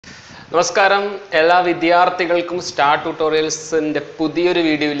നമസ്കാരം എല്ലാ വിദ്യാർത്ഥികൾക്കും സ്റ്റാർ ട്യൂട്ടോറിയൽസ് ന്റെ പുതിയൊരു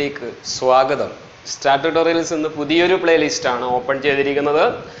വീഡിയോയിലേക്ക് സ്വാഗതം. സ്റ്റാർ ട്യൂട്ടോറിയൽസ് എന്ന പുതിയൊരു പ്ലേലിസ്റ്റ് ആണ് ഓപ്പൺ ചെയ്തിരിക്കുന്നത്.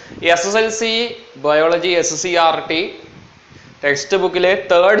 എസ്എസ്എൽസി ബയോളജി എസ്എസ്സിആർടി ടെക്സ്റ്റ് ബുക്കിലെ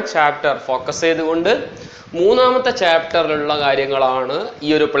 3rd ചാപ്റ്റർ ഫോക്കസ് ചെയ്തുകൊണ്ട് മൂന്നാമത്തെ ചാപ്റ്ററിലുള്ള കാര്യങ്ങളാണ്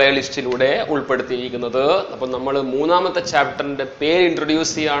ഈ ഒരു പ്ലേലിസ്റ്റിലൂടെ ഉൾപ്പെടുത്തിയിരിക്കുന്നത്. അപ്പോൾ നമ്മൾ മൂന്നാമത്തെ ചാപ്റ്ററിന്റെ പേര്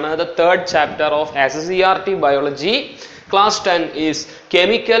ഇൻട്രൊഡ്യൂസ് ചെയ്യാണ്. The 3rd chapter of എസ്എസ്സിആർടി biology Class 10 is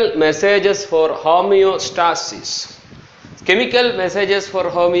Chemical Messages for Homeostasis. Chemical Messages for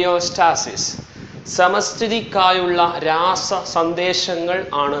Homeostasis. സമസ്ഥിതിക്കായുള്ള രാസ സന്ദേശങ്ങൾ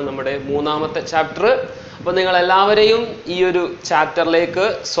ആണ് നമ്മുടെ മൂന്നാമത്തെ ചാപ്റ്റർ. അപ്പോൾ നിങ്ങൾ എല്ലാവരെയും ഈ ഒരു ചാപ്റ്ററിലേക്ക്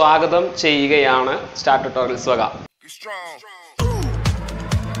സ്വാഗതം ചെയ്യുകയാണ്. സ്റ്റാർ ട്യൂട്ടോറിയൽസ് വക.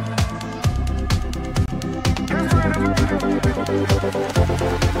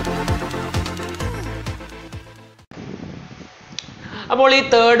 അപ്പോൾ ഈ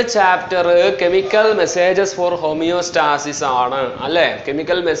 3rd chapter chemical messages for homeostasis ആണ് അല്ലേ?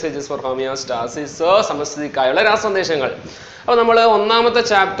 Chemical messages for homeostasis സമസ്ഥിതിക്കായുള്ള രാസസന്ദേശങ്ങൾ. അപ്പോൾ നമ്മൾ ഒന്നാമത്തെ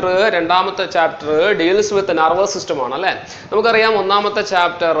ചാപ്റ്റർ രണ്ടാമത്തെ chapter deals with nervous system ആണ് അല്ലേ? നമുക്കറിയാം ഒന്നാമത്തെ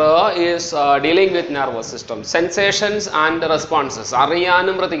chapter is dealing with nervous system, sensations and responses,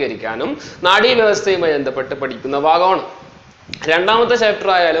 അറിയാനും പ്രതികരിക്കാനും നാഡീവ്യവസ്ഥയുമായി ബന്ധപ്പെട്ട് പഠിക്കുന്ന ഭാഗമാണ്. രണ്ടാമത്തെ ചാപ്റ്റർ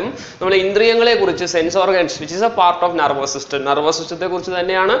ആയാലും നമ്മൾ ഇന്ദ്രിയങ്ങളെ കുറിച്ച്, sense organs which is A part of nervous system, nervous സിസ്റ്റത്തെ കുറിച്ച്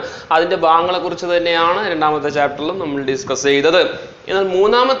തന്നെയാണ്, അതിന്റെ ഭാഗങ്ങളെ കുറിച്ച് തന്നെയാണ് രണ്ടാമത്തെ ചാപ്റ്ററിലും നമ്മൾ ഡിസ്കസ് ചെയ്തത്. എന്നാൽ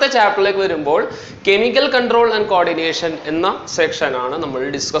മൂന്നാമത്തെ ചാപ്റ്ററിലേക്ക് വരുമ്പോൾ കെമിക്കൽ കൺട്രോൾ ആൻഡ് കോർഡിനേഷൻ എന്ന സെക്ഷൻ ആണ് നമ്മൾ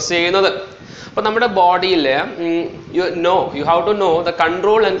ഡിസ്കസ് ചെയ്യുന്നത്. അപ്പോൾ നമ്മുടെ ബോഡിയിൽ you have to know the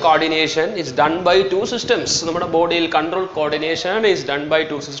control and coordination is done by 2 systems. നമ്മുടെ ബോഡിയിൽ control coordination is done by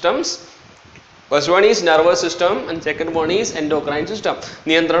 2 systems. First one is nervous system and second one is endocrine system.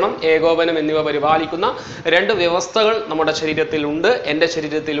 നിയന്ത്രണം, ഏകോപനം എന്നിവ പരിപാലിക്കുന്ന 2 വ്യവസ്ഥകൾ നമ്മുടെ ശരീരത്തിലുണ്ട്, എൻ്റെ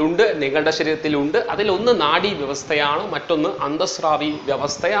ശരീരത്തിലുണ്ട്, നിങ്ങളുടെ ശരീരത്തിലുണ്ട്. അതിലൊന്ന് നാഡീ വ്യവസ്ഥയാണ്, മറ്റൊന്ന് അന്തസ്രാവി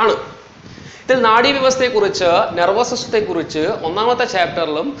വ്യവസ്ഥയാണ്. ഇതിൽ നാഡീ വ്യവസ്ഥയെക്കുറിച്ച്, നെർവസ് സിസ്റ്റത്തെക്കുറിച്ച് ഒന്നാമത്തെ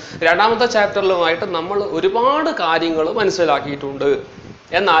ചാപ്റ്ററിലും രണ്ടാമത്തെ ചാപ്റ്ററിലുമായിട്ട് നമ്മൾ ഒരുപാട് കാര്യങ്ങൾ മനസ്സിലാക്കിയിട്ടുണ്ട്.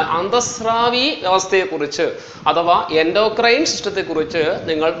 എന്നാൽ അന്തസ്രാവി വ്യവസ്ഥയെക്കുറിച്ച് അഥവാ എൻഡോക്രൈൻ സിസ്റ്റത്തെക്കുറിച്ച്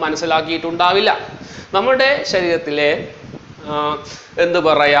നിങ്ങൾ മനസ്സിലാക്കിയിട്ടുണ്ടാവില്ല. നമ്മുടെ ശരീരത്തിലെ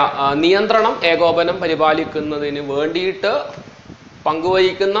നിയന്ത്രണം, ഏകോപനം പരിപാലിക്കുന്നതിന് വേണ്ടിയിട്ട്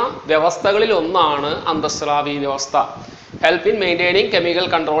പങ്കുവഹിക്കുന്ന വ്യവസ്ഥകളിൽ ഒന്നാണ് അന്തസ്രാവി വ്യവസ്ഥ. Help in maintaining chemical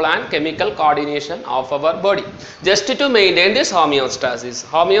control and chemical coordination of our body. Just to maintain this homeostasis.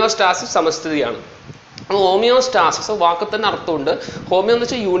 Homeostasis സമസ്ഥിതിയാണ്. Homeostasis വാക്ക് തന്നെ അർത്ഥമുണ്ട്. ഹോമിയോ എന്ന്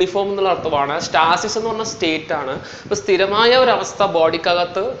വെച്ചാൽ യൂണിഫോം എന്നുള്ള അർത്ഥമാണ്. സ്റ്റാസിസ് എന്ന് പറഞ്ഞ സ്റ്റേറ്റ് ആണ്. അപ്പോൾ സ്ഥിരമായ ഒരവസ്ഥ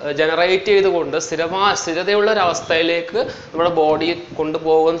ബോഡിക്കകത്ത് ജനറേറ്റ് ചെയ്തുകൊണ്ട് സ്ഥിരതയുള്ള ഒരവസ്ഥയിലേക്ക് നമ്മുടെ ബോഡി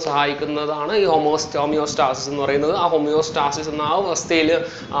കൊണ്ടുപോകാൻ സഹായിക്കുന്നതാണ് ഈ ഹോമിയോസ്റ്റാസിസ് എന്ന് പറയുന്നത്. ആ ഹോമിയോസ്റ്റാസിസ് എന്ന ആ അവസ്ഥയിൽ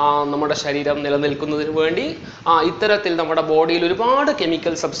നമ്മുടെ ശരീരം നിലനിൽക്കുന്നതിന് വേണ്ടി ഇത്തരത്തിൽ നമ്മുടെ ബോഡിയിൽ ഒരുപാട്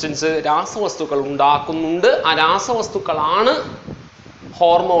കെമിക്കൽ സബ്സ്റ്റൻസ്, രാസവസ്തുക്കൾ ഉണ്ടാക്കുന്നുണ്ട്. ആ രാസവസ്തുക്കളാണ്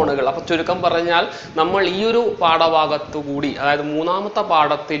ഹോർമോണുകൾ. അപ്പോൾ ചുരുക്കം പറഞ്ഞാൽ നമ്മൾ ഈ ഒരു പാഠഭാഗത്തു കൂടി, അതായത് മൂന്നാമത്തെ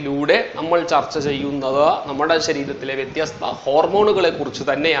പാഠത്തിലൂടെ നമ്മൾ ചർച്ച ചെയ്യുന്നത് നമ്മുടെ ശരീരത്തിലെ വ്യത്യസ്ത ഹോർമോണുകളെ കുറിച്ച്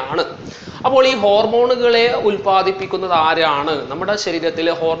തന്നെയാണ്. അപ്പോൾ ഈ ഹോർമോണുകളെ ഉൽപ്പാദിപ്പിക്കുന്നത് ആരാണ്? നമ്മുടെ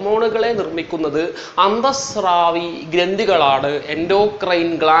ശരീരത്തിലെ ഹോർമോണുകളെ നിർമ്മിക്കുന്നത് അന്തസ്രാവി ഗ്രന്ഥികളാണ്, എൻഡോക്രൈൻ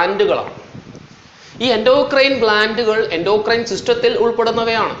ഗ്ലാൻഡുകളാണ്. ഈ എൻഡോക്രൈൻ ഗ്ലാൻഡുകൾ എൻഡോക്രൈൻ സിസ്റ്റത്തിൽ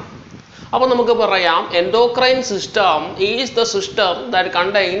ഉൾപ്പെടുന്നവയാണ്. അപ്പോൾ നമുക്ക് പറയാം endocrine system is the system that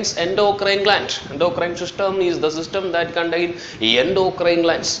contains endocrine gland. Endocrine system is the system that contain endocrine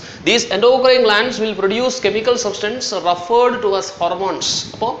glands. These endocrine glands will produce chemical substance referred to as hormones.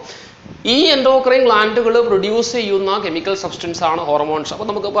 അപ്പോൾ ഈ endocrine ഗ്ലാൻഡുകൾ produce ചെയ്യുന്ന chemical substance ആണ് hormones. അപ്പോൾ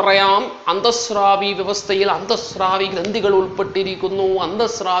നമുക്ക് പറയാം അന്തസ്രാവി വ്യവസ്ഥയിൽ അന്തസ്രാവി ഗ്രന്ഥികൾ ഉൾപ്പെട്ടിരിക്കുന്നു.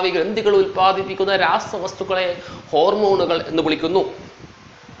 അന്തസ്രാവി ഗ്രന്ഥികൾ ഉൽപ്പാദിപ്പിക്കുന്ന രാസവസ്തുക്കളെ ഹോർമോണുകൾ എന്ന് വിളിക്കുന്നു.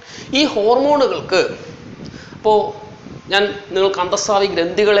 ഈ ഹോർമോണുകൾക്ക് ഇപ്പോൾ നിങ്ങൾക്ക് അന്തസ്രാവി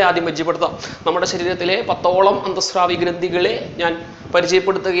ഗ്രന്ഥികളെ ആദ്യം പരിചയപ്പെടുത്താം. നമ്മുടെ ശരീരത്തിലെ 10ഓളം അന്തസ്രാവി ഗ്രന്ഥികളെ ഞാൻ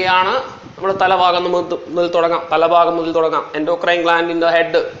പരിചയപ്പെടുത്തുകയാണ്. നമ്മുടെ തലഭാഗം മുതൽ തുടങ്ങാം. എൻഡോക്രൈൻ ഗ്ലാൻഡിൻ്റെ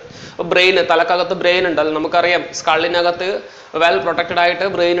ഹെഡ്, ബ്രെയിൻ, തലക്കകത്ത് ബ്രെയിൻ ഉണ്ട്. അത് നമുക്കറിയാം. സ്കള്ളിനകത്ത് വെൽ പ്രൊട്ടക്റ്റഡ് ആയിട്ട്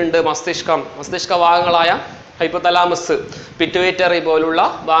ബ്രെയിൻ ഉണ്ട്. മസ്തിഷ്ക ഭാഗങ്ങളായ ഹൈപ്പോതലാമസ്, പിറ്റ്യൂട്ടറി പോലുള്ള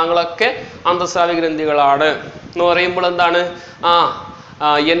ഭാഗങ്ങളൊക്കെ അന്തസ്രാവി ഗ്രന്ഥികളാണ്. എന്ന് പറയുമ്പോൾ എന്താണ്?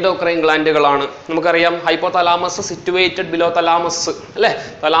 എൻഡോക്രൈൻ ഗ്ലാൻഡുകളാണ്. നമുക്കറിയാം ഹൈപ്പോതലാമസ് സിറ്റുവേറ്റഡ് ബിലോ തലാമസ് അല്ലേ?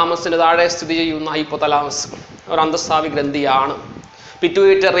 തലാമസിന് താഴെ സ്ഥിതി ചെയ്യുന്ന ഹൈപ്പോതലാമസ് ഒരു അന്തസ്രാവി ഗ്രന്ഥിയാണ്.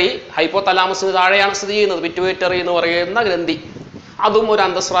 പിറ്റ്യൂട്ടറി ഹൈപ്പോതലാമസിന് താഴെയാണ് സ്ഥിതി ചെയ്യുന്നത്. പിറ്റ്യൂട്ടറി എന്ന് പറയുന്ന ഗ്രന്ഥി അതും ഒരു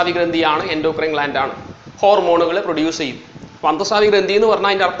അന്തസ്രാവി ഗ്രന്ഥിയാണ്, എൻഡോക്രൈൻ ഗ്ലാൻഡാണ്. ഹോർമോണുകളെ പ്രൊഡ്യൂസ് ചെയ്യും. അപ്പോൾ അന്തസ്രാവി ഗ്രന്ഥി എന്ന്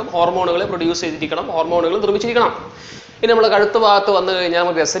പറഞ്ഞാൽ അതിൻ്റെ അർത്ഥം ഹോർമോണുകളെ പ്രൊഡ്യൂസ് ചെയ്തിരിക്കണം, ഹോർമോണുകൾ നിർമ്മിച്ചിരിക്കണം. ഇനി നമ്മൾ കഴുത്ത് ഭാഗത്ത് വന്നു കഴിഞ്ഞാൽ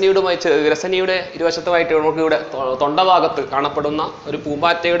നമുക്ക് രസനിയുടെ ഇരുവശത്തുമായിട്ട് നമുക്ക് ഇവിടെ തൊണ്ടഭാഗത്ത് കാണപ്പെടുന്ന ഒരു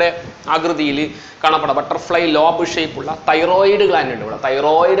പൂമ്പാറ്റയുടെ ആകൃതിയിൽ കാണപ്പെടുന്ന ബട്ടർഫ്ലൈ ലോബ് ഷേപ്പുള്ള തൈറോയിഡ് ഗ്ലാൻഡ് ഉണ്ട്. ഇവിടെ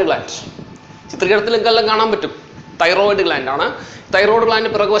തൈറോയിഡ് ഗ്ലാൻഡ് ചിത്രീകരണത്തിൽ നിങ്ങൾക്കെല്ലാം കാണാൻ പറ്റും. തൈറോയിഡ് ഗ്ലാൻഡ് ആണ്. തൈറോയിഡ്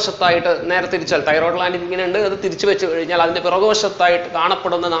ഗ്ലാൻഡ് പിറകുവശത്തായിട്ട് നേരെ തിരിച്ചാൽ തൈറോയിഡ് ഗ്ലാൻഡ് ഇങ്ങനെ ഉണ്ട്. അത് തിരിച്ചു വെച്ച് കഴിഞ്ഞാൽ അതിന്റെ പിറകുവശത്തായിട്ട്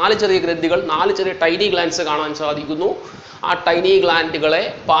കാണപ്പെടുന്ന 4 ചെറിയ ഗ്രന്ഥികൾ, 4 ചെറിയ ടൈനി ഗ്ലാൻഡ്സ് കാണാൻ സാധിക്കുന്നു. ആ ടൈനി ഗ്ലാൻഡുകളെ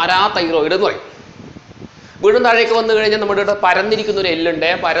പാരാതൈറോയിഡ് എന്ന് പറയും. വീണ്ടും താഴേക്ക് വന്നു കഴിഞ്ഞാൽ നമ്മുടെ ഇവിടെ പരന്നിരിക്കുന്ന ഒരു എല്ലുണ്ട്.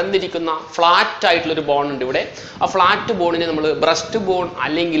 പരന്നിരിക്കുന്ന ഫ്ലാറ്റ് ആയിട്ടുള്ളൊരു ബോൺ ഉണ്ട് ഇവിടെ. ആ ഫ്ലാറ്റ് ബോണിനെ നമ്മൾ ബ്രസ്റ്റ് ബോൺ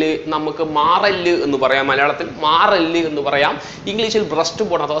അല്ലെങ്കിൽ നമുക്ക് മാറല്ല് എന്ന് പറയാം. മലയാളത്തിൽ മാറല്ല് എന്ന് പറയാം. ഇംഗ്ലീഷിൽ ബ്രസ്റ്റ്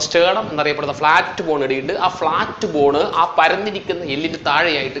ബോൺ അഥവാ സ്റ്റേർണം എന്നറിയപ്പെടുന്ന ഫ്ലാറ്റ് ബോൺ ഇടയുണ്ട്. ആ ഫ്ലാറ്റ് ബോണ് ആ പരന്നിരിക്കുന്ന എല്ലിന്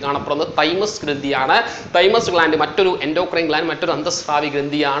താഴെയായിട്ട് കാണപ്പെടുന്നത് തൈമസ് ഗ്രന്ഥിയാണ്. തൈമസ് ഗ്ലാൻഡ് മറ്റൊരു എൻഡോക്രൈൻ ഗ്ലാൻഡ്, മറ്റൊരു അന്തസ്രാവി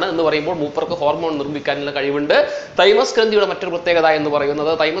ഗ്രന്ഥിയാണ് എന്ന് പറയുമ്പോൾ മൂപ്പർക്ക് ഹോർമോൺ നിർമ്മിക്കാനുള്ള കഴിവുണ്ട്. തൈമസ് ഗ്രന്ഥിയുടെ മറ്റൊരു പ്രത്യേകത എന്ന്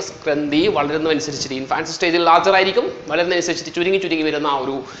പറയുന്നത് തൈമസ് ഗ്രന്ഥി വളരുന്നതനുസരിച്ച് ഇൻഫാൻസി സ്റ്റേജിൽ ലാർജർ ആയിരിക്കും. വളരുന്നതനുസരിച്ച് ചുരുങ്ങി വരുന്ന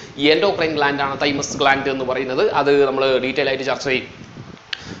ഒരു എൻഡോക്രൈൻ ഗ്ലാൻഡ് ആണ് തൈമസ് ഗ്ലാൻഡ് എന്ന് പറയുന്നത്. അത് നമ്മൾ ഡീറ്റെയിൽ ആയിട്ട് ചർച്ച ചെയ്യും.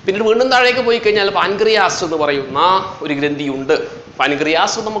 പിന്നീട് വീണ്ടും താഴേക്ക് പോയി കഴിഞ്ഞാൽ പാൻക്രിയാസ് എന്ന് പറയുന്ന ഒരു ഗ്രന്ഥിയുണ്ട്.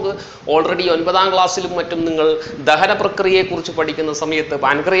 പാൻക്രിയാസ് നമുക്ക് ഓൾറെഡി 9ാം ക്ലാസ്സിലും മറ്റും നിങ്ങൾ ദഹന പ്രക്രിയയെക്കുറിച്ച് പഠിക്കുന്ന സമയത്ത്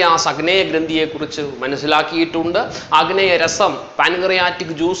പാൻക്രിയാസ് അഗ്നേയ ഗ്രന്ഥിയെക്കുറിച്ച് മനസ്സിലാക്കിയിട്ടുണ്ട്. അഗ്നേയ രസം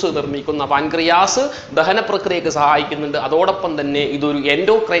പാൻക്രിയാറ്റിക് ജ്യൂസ് നിർമ്മിക്കുന്ന പാൻക്രിയാസ് ദഹന പ്രക്രിയക്ക് സഹായിക്കുന്നുണ്ട്. അതോടൊപ്പം തന്നെ ഇതൊരു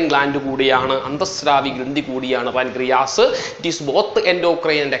എൻഡോക്രൈൻ ഗ്ലാൻഡ് കൂടിയാണ്, അന്തസ്രാവി ഗ്രന്ഥി കൂടിയാണ് pancreas. It is both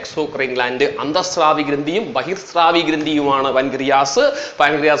endocrine and exocrine gland. അന്തസ്രാവി ഗ്രന്ഥിയും ബഹിർസ്രാവി ഗ്രന്ഥിയുമാണ് pancreas.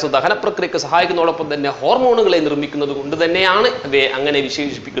 Pancreas ദഹന പ്രക്രിയക്ക് സഹായിക്കുന്നതോടൊപ്പം തന്നെ ഹോർമോണുകളെ നിർമ്മിക്കുന്നത് കൊണ്ട് തന്നെയാണ് അങ്ങനെ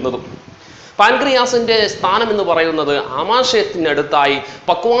വിശേഷിപ്പിക്കുന്നതും. പാൻക്രിയാസിന്റെ സ്ഥാനം എന്ന് പറയുന്നത് ആമാശയത്തിനടുത്തായി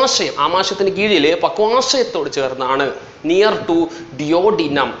പക്വാശയം, ആമാശയത്തിന് കീഴിൽ പക്വാശയത്തോട് ചേർന്നാണ്, നിയർ ടു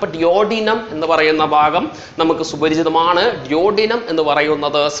ഡിയോഡിനം. അപ്പൊ ഡിയോഡിനം എന്ന് പറയുന്ന ഭാഗം നമുക്ക് സുപരിചിതമാണ്. ഡിയോഡിനം എന്ന്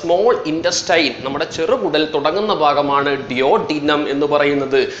പറയുന്നത് സ്മോൾ ഇൻറ്റസ്റ്റൈൻ, നമ്മുടെ ചെറുകുടൽ തുടങ്ങുന്ന ഭാഗമാണ് ഡിയോഡിനം എന്ന്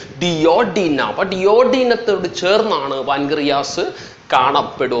പറയുന്നത്. ഡിയോഡിനം. അപ്പൊ ഡിയോഡിനത്തോട് ചേർന്നാണ് പാൻക്രിയാസ്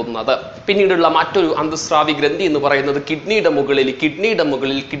കാണപ്പെടുന്നത്. പിന്നീടുള്ള മറ്റൊരു അന്തസ്രാവി ഗ്രന്ഥി എന്ന് പറയുന്നത് കിഡ്നിയുടെ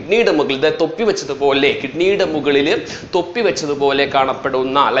മുകളിൽ തൊപ്പി വെച്ചതുപോലെ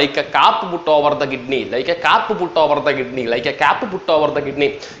കാണപ്പെടുന്ന ലൈക്ക് എ കാപ്പ് പുട്ട് ഓവർ ദ കിഡ്നി,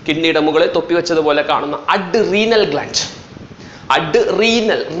 കിഡ്നിയുടെ മുകളിൽ തൊപ്പി വെച്ചതുപോലെ കാണുന്ന adrenal gland.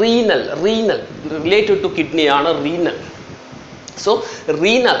 Renal related to kidney ആണ് renal. So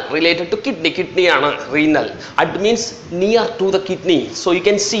renal related to kidney ആണ് renal. Ad means near to the kidney. So you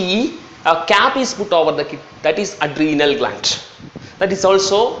can see a cap is put over the kidney. That is adrenal gland. That is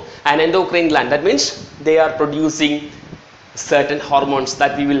also an endocrine gland. That means they are producing certain hormones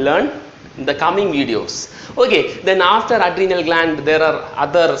that we will learn in the coming videos. Okay, then after adrenal gland there are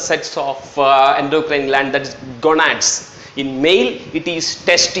other sets of endocrine gland, that is gonads. In male it is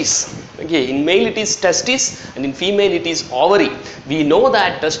testis. Okay, in male it is testis and in female it is ovary. We know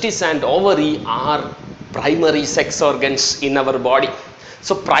that testis and ovary are primary sex organs in our body.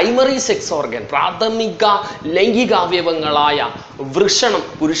 So primary sex organ, പ്രാഥമിക ലൈംഗിക അവയവങ്ങളായ വൃഷണം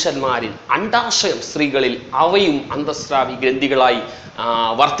പുരുഷന്മാരിൽ, അണ്ഡാശയം സ്ത്രീകളിൽ, അവയും അന്തസ്രാവി ഗ്രന്ഥികളായി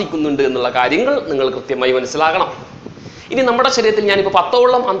വർത്തിക്കുന്നുണ്ട് എന്നുള്ള കാര്യങ്ങൾ നിങ്ങൾ കൃത്യമായി മനസ്സിലാക്കണം. ഇനി നമ്മുടെ ശരീരത്തിൽ ഞാനിപ്പോൾ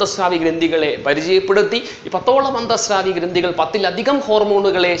 10ഓളം അന്തസ്രാവി ഗ്രന്ഥികളെ പരിചയപ്പെടുത്തി. ഈ 10ഓളം അന്തസ്രാവി ഗ്രന്ഥികൾ 10ലധികം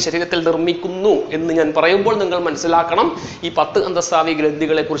ഹോർമോണുകളെ ശരീരത്തിൽ നിർമ്മിക്കുന്നു എന്ന് ഞാൻ പറയുമ്പോൾ നിങ്ങൾ മനസ്സിലാക്കണം, ഈ 10 അന്തസ്രാവി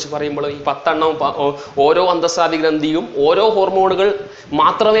ഗ്രന്ഥികളെ കുറിച്ച് പറയുമ്പോൾ ഈ 10 എണ്ണം ഓരോ അന്തസ്രാവി ഗ്രന്ഥിയും ഓരോ ഹോർമോണുകൾ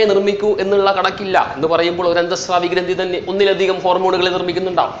മാത്രമേ നിർമ്മിക്കൂ എന്നുള്ള കണക്കില്ല. എന്ന് പറയുമ്പോൾ ഒരു അന്തസ്രാവി ഗ്രന്ഥി തന്നെ ഒന്നിലധികം ഹോർമോണുകളെ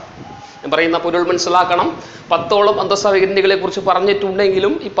നിർമ്മിക്കുന്നുണ്ടാവും. ഞാൻ പറയുന്ന പൊരുൾ മനസ്സിലാക്കണം. 10ഓളം അന്തസ്രാവി ഗ്രന്ഥികളെ കുറിച്ച്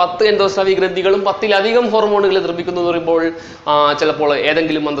പറഞ്ഞിട്ടുണ്ടെങ്കിലും ഈ 10 അന്തസ്രാവി ഗ്രന്ഥികളും 10ലധികം ഹോർമോണുകളെ നിർമ്മിക്കുന്നു എന്ന് പറയുമ്പോൾ ചിലപ്പോൾ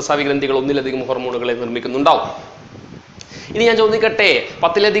ഏതെങ്കിലും അന്തസ്രാവി ഗ്രന്ഥികൾ ഒന്നിലധികം ഹോർമോണുകളെ നിർമ്മിക്കുന്നുണ്ടാവും. ഇനി ഞാൻ ചോദിക്കട്ടെ,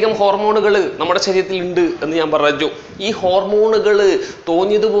 10ലധികം ഹോർമോണുകൾ നമ്മുടെ ശരീരത്തിൽ ഉണ്ട് എന്ന് ഞാൻ പറഞ്ഞു. ഈ ഹോർമോണുകൾ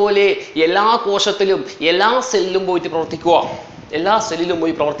തോന്നിയതുപോലെ എല്ലാ കോശത്തിലും എല്ലാ സെല്ലിലും പോയിട്ട് പ്രവർത്തിക്കുക, എല്ലാ സെല്ലിലും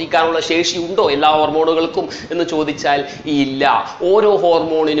പോയി പ്രവർത്തിക്കാനുള്ള ശേഷി ഉണ്ടോ എല്ലാ ഹോർമോണുകൾക്കും എന്ന് ചോദിച്ചാൽ ഇല്ല. ഓരോ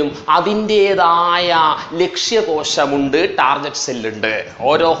ഹോർമോണിനും അതിൻ്റെതായ ലക്ഷ്യകോശമുണ്ട്, ടാർഗറ്റ് സെല്ലുണ്ട്.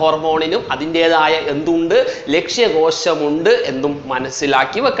 ഓരോ ഹോർമോണിനും അതിൻ്റെതായ എന്തുണ്ട്, ലക്ഷ്യകോശമുണ്ട് എന്നും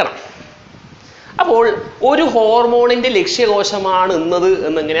മനസ്സിലാക്കി വെക്കണം. അപ്പോൾ ഒരു ഹോർമോണിന്റെ ലക്ഷ്യകോശമാണ് എന്നത്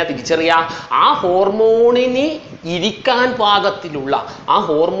എന്നെങ്ങനെയാ തിരിച്ചറിയാം? ആ ഹോർമോണിന് ഇരിക്കാൻ പാകത്തിലുള്ള, ആ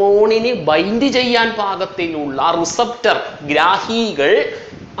ഹോർമോണിന് ബൈൻഡ് ചെയ്യാൻ പാകത്തിലുള്ള റിസപ്റ്റർ ഗ്രാഹികൾ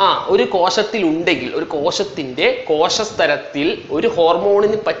ഒരു കോശത്തിൽ ഉണ്ടെങ്കിൽ, ഒരു കോശത്തിന്റെ കോശസ്തരത്തിൽ ഒരു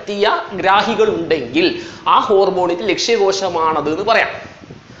ഹോർമോണിന് പറ്റിയ ഗ്രാഹികൾ ഉണ്ടെങ്കിൽ ആ ഹോർമോണിന്റെ ലക്ഷ്യകോശമാണത് എന്ന് പറയാം.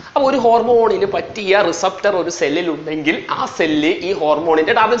 അപ്പോൾ ഒരു ഹോർമോണിന് പറ്റിയ റിസപ്റ്റർ ഒരു സെല്ലിൽ ഉണ്ടെങ്കിൽ ആ സെല്ല് ഈ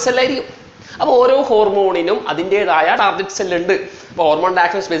ഹോർമോണിന്റെ ടാർഗറ്റ് സെല്ലായിരിക്കും. അപ്പോൾ ഓരോ ഹോർമോണിനും അതിൻ്റെതായ ടാർഗറ്റ് സെല്ലുണ്ട്. അപ്പോൾ ഹോർമോൺ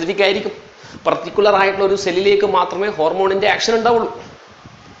ആക്ഷൻ സ്പെസിഫിക് ആയിരിക്കും. പർട്ടിക്കുലർ ആയിട്ടുള്ള ഒരു സെല്ലിലേക്ക് മാത്രമേ ഹോർമോണിന്റെ ആക്ഷൻ ഉണ്ടാവുള്ളൂ.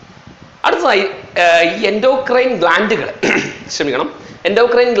 അടുത്തതായി ഈ എൻഡോക്രൈൻ ഗ്ലാൻഡുകളെ ക്ഷമിക്കണം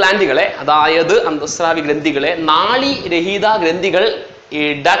എൻഡോക്രൈൻ ഗ്ലാൻഡുകളെ, അതായത് അന്തസ്രാവി ഗ്രന്ഥികളെ നാളീരഹിത ഗ്രന്ഥികൾ, ഈ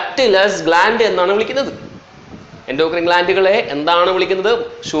ഡക്റ്റിലസ് ഗ്ലാൻഡ് എന്നാണ് വിളിക്കുന്നത്. എൻഡോക്രൈൻ ഗ്ലാൻഡുകളെ എന്താണ് വിളിക്കുന്നത്?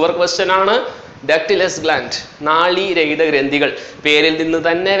 ഷുവർ ക്വസ്റ്റ്യൻ ആണ്. ഡക്റ്റിലസ് ഗ്ലാൻഡ്, നാളീരഹിത ഗ്രന്ഥികൾ. പേരിൽ നിന്ന്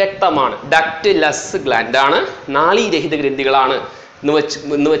തന്നെ വ്യക്തമാണ്, ഡക്റ്റിലസ് ഗ്ലാൻഡ് ആണ്, നാളീരഹിത ഗ്രന്ഥികളാണ്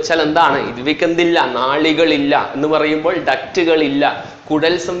എന്ന് വെച്ചാൽ എന്താണ്? ഇവയ്ക്ക് എന്തില്ല? നാളികളില്ല എന്ന് പറയുമ്പോൾ ഡക്റ്റുകളില്ല,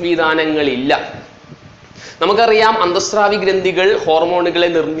 കുടൽ സംവിധാനങ്ങളില്ല. നമുക്കറിയാം അന്തസ്രാവി ഗ്രന്ഥികൾ ഹോർമോണുകളെ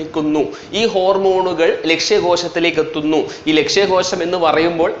നിർമ്മിക്കുന്നു. ഈ ഹോർമോണുകൾ ലക്ഷ്യകോശത്തിലേക്ക് എത്തുന്നു. ഈ ലക്ഷ്യകോശം എന്ന്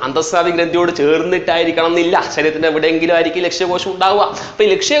പറയുമ്പോൾ അന്തസ്രാവി ഗ്രന്ഥിയോട് ചേർന്നിട്ടായിരിക്കണം എന്നില്ല, ശരീരത്തിന്റെ എവിടെയെങ്കിലും ആയിരിക്കും ലക്ഷ്യകോശം ഉണ്ടാവുക. അപ്പൊ ഈ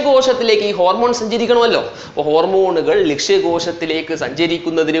ലക്ഷ്യകോശത്തിലേക്ക് ഈ ഹോർമോൺ സഞ്ചരിക്കണമല്ലോ. അപ്പോൾ ഹോർമോണുകൾ ലക്ഷ്യകോശത്തിലേക്ക്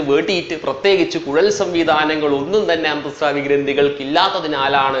സഞ്ചരിക്കുന്നതിന് വേണ്ടിയിട്ട് പ്രത്യേകിച്ച് കുഴൽ സംവിധാനങ്ങൾ ഒന്നും തന്നെ അന്തസ്രാവി ഗ്രന്ഥികൾക്ക്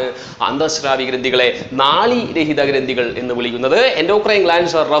ഇല്ലാത്തതിനാലാണ് അന്തസ്രാവി ഗ്രന്ഥികളെ നാളീരഹിത ഗ്രന്ഥികൾ എന്ന് വിളിക്കുന്നത്. Endocrine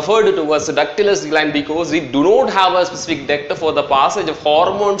glands are referred to as ductless gland because it do not have a specific duct for the passage of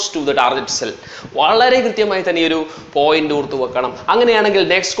hormones to the target cell. വളരെ കൃത്യമായി തന്നെ ഒരു പോയിന്റ് ഓർത്തു വെക്കണം. അങ്ങനെയാണെങ്കിൽ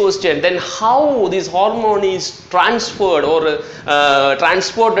next question, then how this hormone is transferred or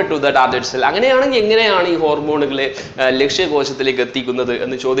transported to the target cell? അങ്ങനെയാണെങ്കിൽ എങ്ങനെയാണ് ഈ ഹോർമോണുകളെ ലക്ഷ്യകോശത്തിലേക്ക് എത്തിക്കുന്നത്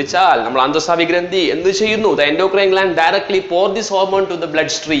എന്ന് ചോദിച്ചാൽ, നമ്മൾ അന്തസ്രാവി ഗ്രന്ഥി എന്ത് ചെയ്യുന്നു? The endocrine gland directly pour this hormone to the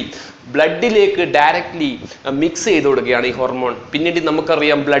blood stream. ബ്ലഡിലേക്ക് directly mix ചെയ്ത് കൊടുക്കുകയാണ് ഈ ഹോർമോൺ. പിന്നീട്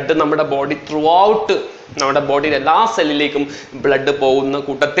നമുക്കറിയാം ബ്ലഡ് നമ്മുടെ ബോഡി ത്രൂ ഔട്ട്, നമ്മുടെ ബോഡിയുടെ എല്ലാ സെല്ലിലേക്കും ബ്ലഡ് പോകുന്ന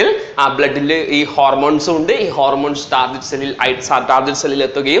കൂട്ടത്തിൽ ആ ബ്ലഡിൽ ഈ ഹോർമോൺസും ഉണ്ട്. ഈ ഹോർമോൺസ് ടാർഗറ്റ് സെല്ലിൽ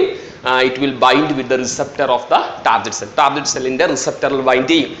എത്തുകയും it will bind with the receptor of the target cell. Target സെല്ലിന്റെ റിസപ്റ്ററിൽ ബൈൻഡ്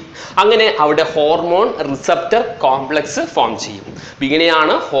ചെയ്യും. അങ്ങനെ അവിടെ ഹോർമോൺ റിസപ്റ്റർ കോംപ്ലക്സ് ഫോം ചെയ്യും.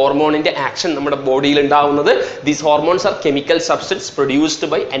 ഇങ്ങനെയാണ് ഹോർമോണിന്റെ ആക്ഷൻ നമ്മുടെ ബോഡിയിൽ ഉണ്ടാവുന്നത്. These hormones are chemical substance produced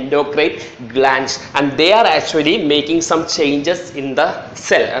by endocrine glands and they are actually making some changes in the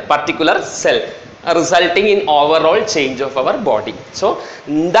cell, particular cell, resulting in overall change of our body. So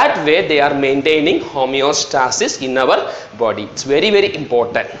in that way they are maintaining homeostasis in our body. It's very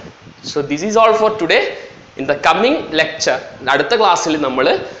important. So this is all for today. In the coming lecture, അടുത്ത ക്ലാസ്സിൽ നമ്മൾ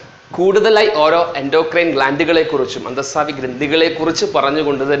കൂടുതലായി ഓരോ endocrine ഗ്ലാൻഡുകളെ കുറിച്ചും അന്തസ്രാവി ഗ്രന്ഥികളെ കുറിച്ച്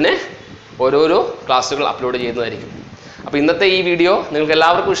പറഞ്ഞുകൊണ്ട് തന്നെ ഓരോരോ ക്ലാസ്സുകൾ അപ്ലോഡ് ചെയ്യുന്നതായിരിക്കും. അപ്പോൾ ഇന്നത്തെ ഈ വീഡിയോ നിങ്ങൾക്ക്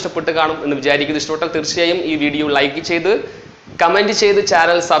എല്ലാവർക്കും ഇഷ്ടപ്പെട്ട് കാണും എന്ന് വിചാരിക്കുന്നു. ഇഷ്ടപ്പെട്ടാൽ തീർച്ചയായും ഈ വീഡിയോ ലൈക്ക് ചെയ്ത് കമൻറ്റ് ചെയ്ത്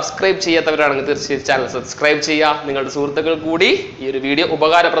ചാനൽ സബ്സ്ക്രൈബ് ചെയ്യാത്തവരാണെങ്കിൽ തീർച്ചയായും ചാനൽ സബ്സ്ക്രൈബ് ചെയ്യുക. നിങ്ങളുടെ സുഹൃത്തുക്കൾ കൂടി ഈ ഒരു വീഡിയോ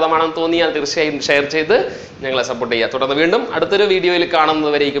ഉപകാരപ്രദമാണെന്ന് തോന്നിയാൽ തീർച്ചയായും ഷെയർ ചെയ്ത് ഞങ്ങളെ സപ്പോർട്ട് ചെയ്യുക. തുടർന്ന് വീണ്ടും അടുത്തൊരു വീഡിയോയിൽ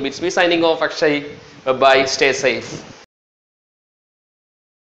കാണുന്നതുവരേക്കും it's me signing off. Akshay, by, stay safe.